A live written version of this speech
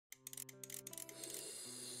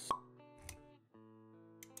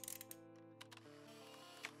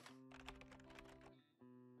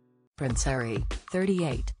Prince Harry,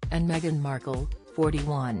 38, and Meghan Markle,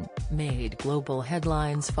 41, made global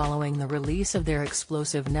headlines following the release of their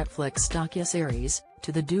explosive Netflix docuseries,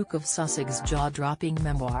 To the Duke of Sussex's jaw-dropping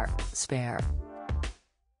memoir, Spare.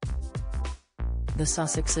 The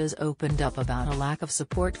Sussexes opened up about a lack of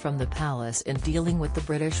support from the palace in dealing with the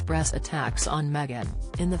British press attacks on Meghan,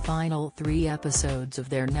 in the final 3 episodes of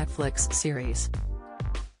their Netflix series.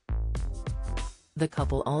 The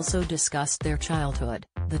couple also discussed their childhood,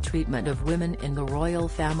 the treatment of women in the royal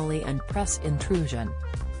family and press intrusion.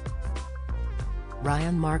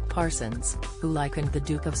 Ryan Mark Parsons, who likened the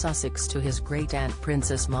Duke of Sussex to his great-aunt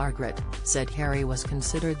Princess Margaret, said Harry was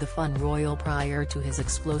considered the fun royal prior to his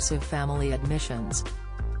explosive family admissions.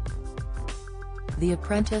 The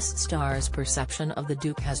Apprentice star's perception of the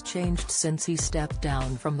Duke has changed since he stepped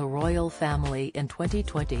down from the royal family in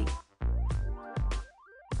 2020.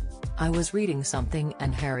 "I was reading something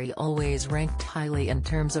and Harry always ranked highly in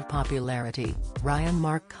terms of popularity," Ryan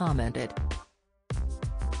Mark commented.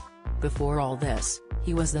 "Before all this,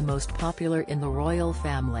 he was the most popular in the royal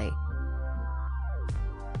family.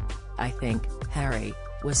 I think Harry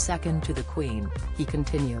was second to the Queen," he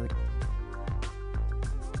continued.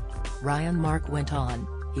 Ryan Mark went on,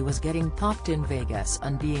 "He was getting popped in Vegas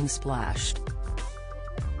and being splashed.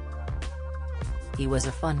 He was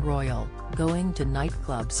a fun royal, going to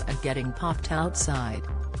nightclubs and getting popped outside.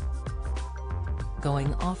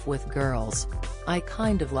 Going off with girls. I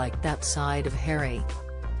kind of liked that side of Harry.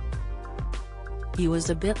 He was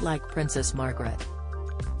a bit like Princess Margaret.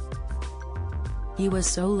 He was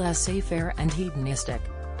so laissez-faire and hedonistic.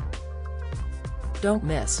 Don't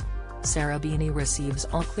miss. Sarah Beanie receives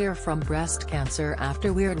all clear from breast cancer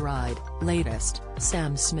after weird ride." Latest,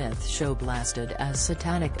 Sam Smith show blasted as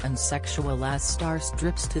satanic and sexual as star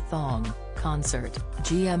strips to thong. Concert,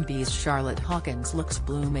 GMB's Charlotte Hawkins looks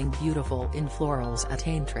blooming beautiful in florals at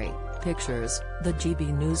Aintree. Pictures, the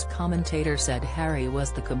GB News commentator said Harry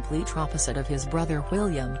was the complete opposite of his brother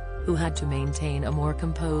William, who had to maintain a more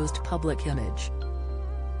composed public image.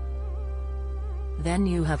 Then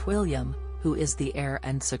you have William, who is the heir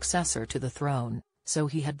and successor to the throne, so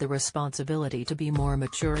he had the responsibility to be more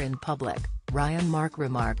mature in public, Ryan Mark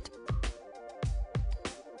remarked.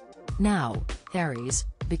 Now, Harry's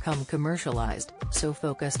become commercialized, so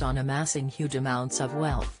focused on amassing huge amounts of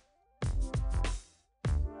wealth.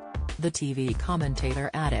 The TV commentator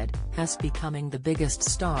added, has becoming the biggest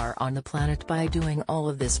star on the planet by doing all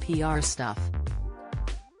of this PR stuff.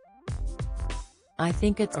 I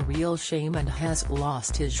think it's a real shame and has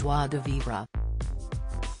lost his joie de vivre.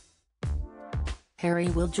 Harry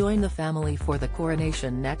will join the family for the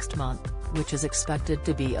coronation next month, which is expected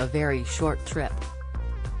to be a very short trip.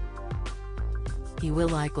 He will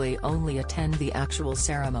likely only attend the actual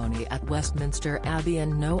ceremony at Westminster Abbey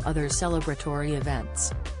and no other celebratory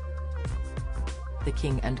events. The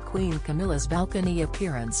King and Queen Camilla's balcony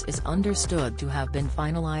appearance is understood to have been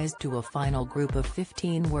finalized to a final group of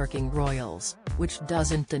 15 working royals, which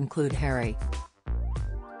doesn't include Harry.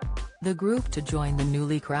 The group to join the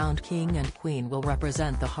newly crowned King and Queen will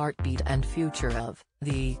represent the heartbeat and future of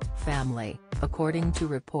the family, according to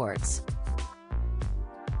reports.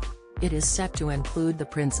 It is set to include the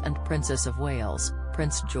Prince and Princess of Wales,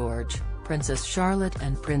 Prince George, Princess Charlotte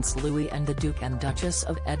and Prince Louis and the Duke and Duchess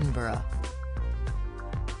of Edinburgh.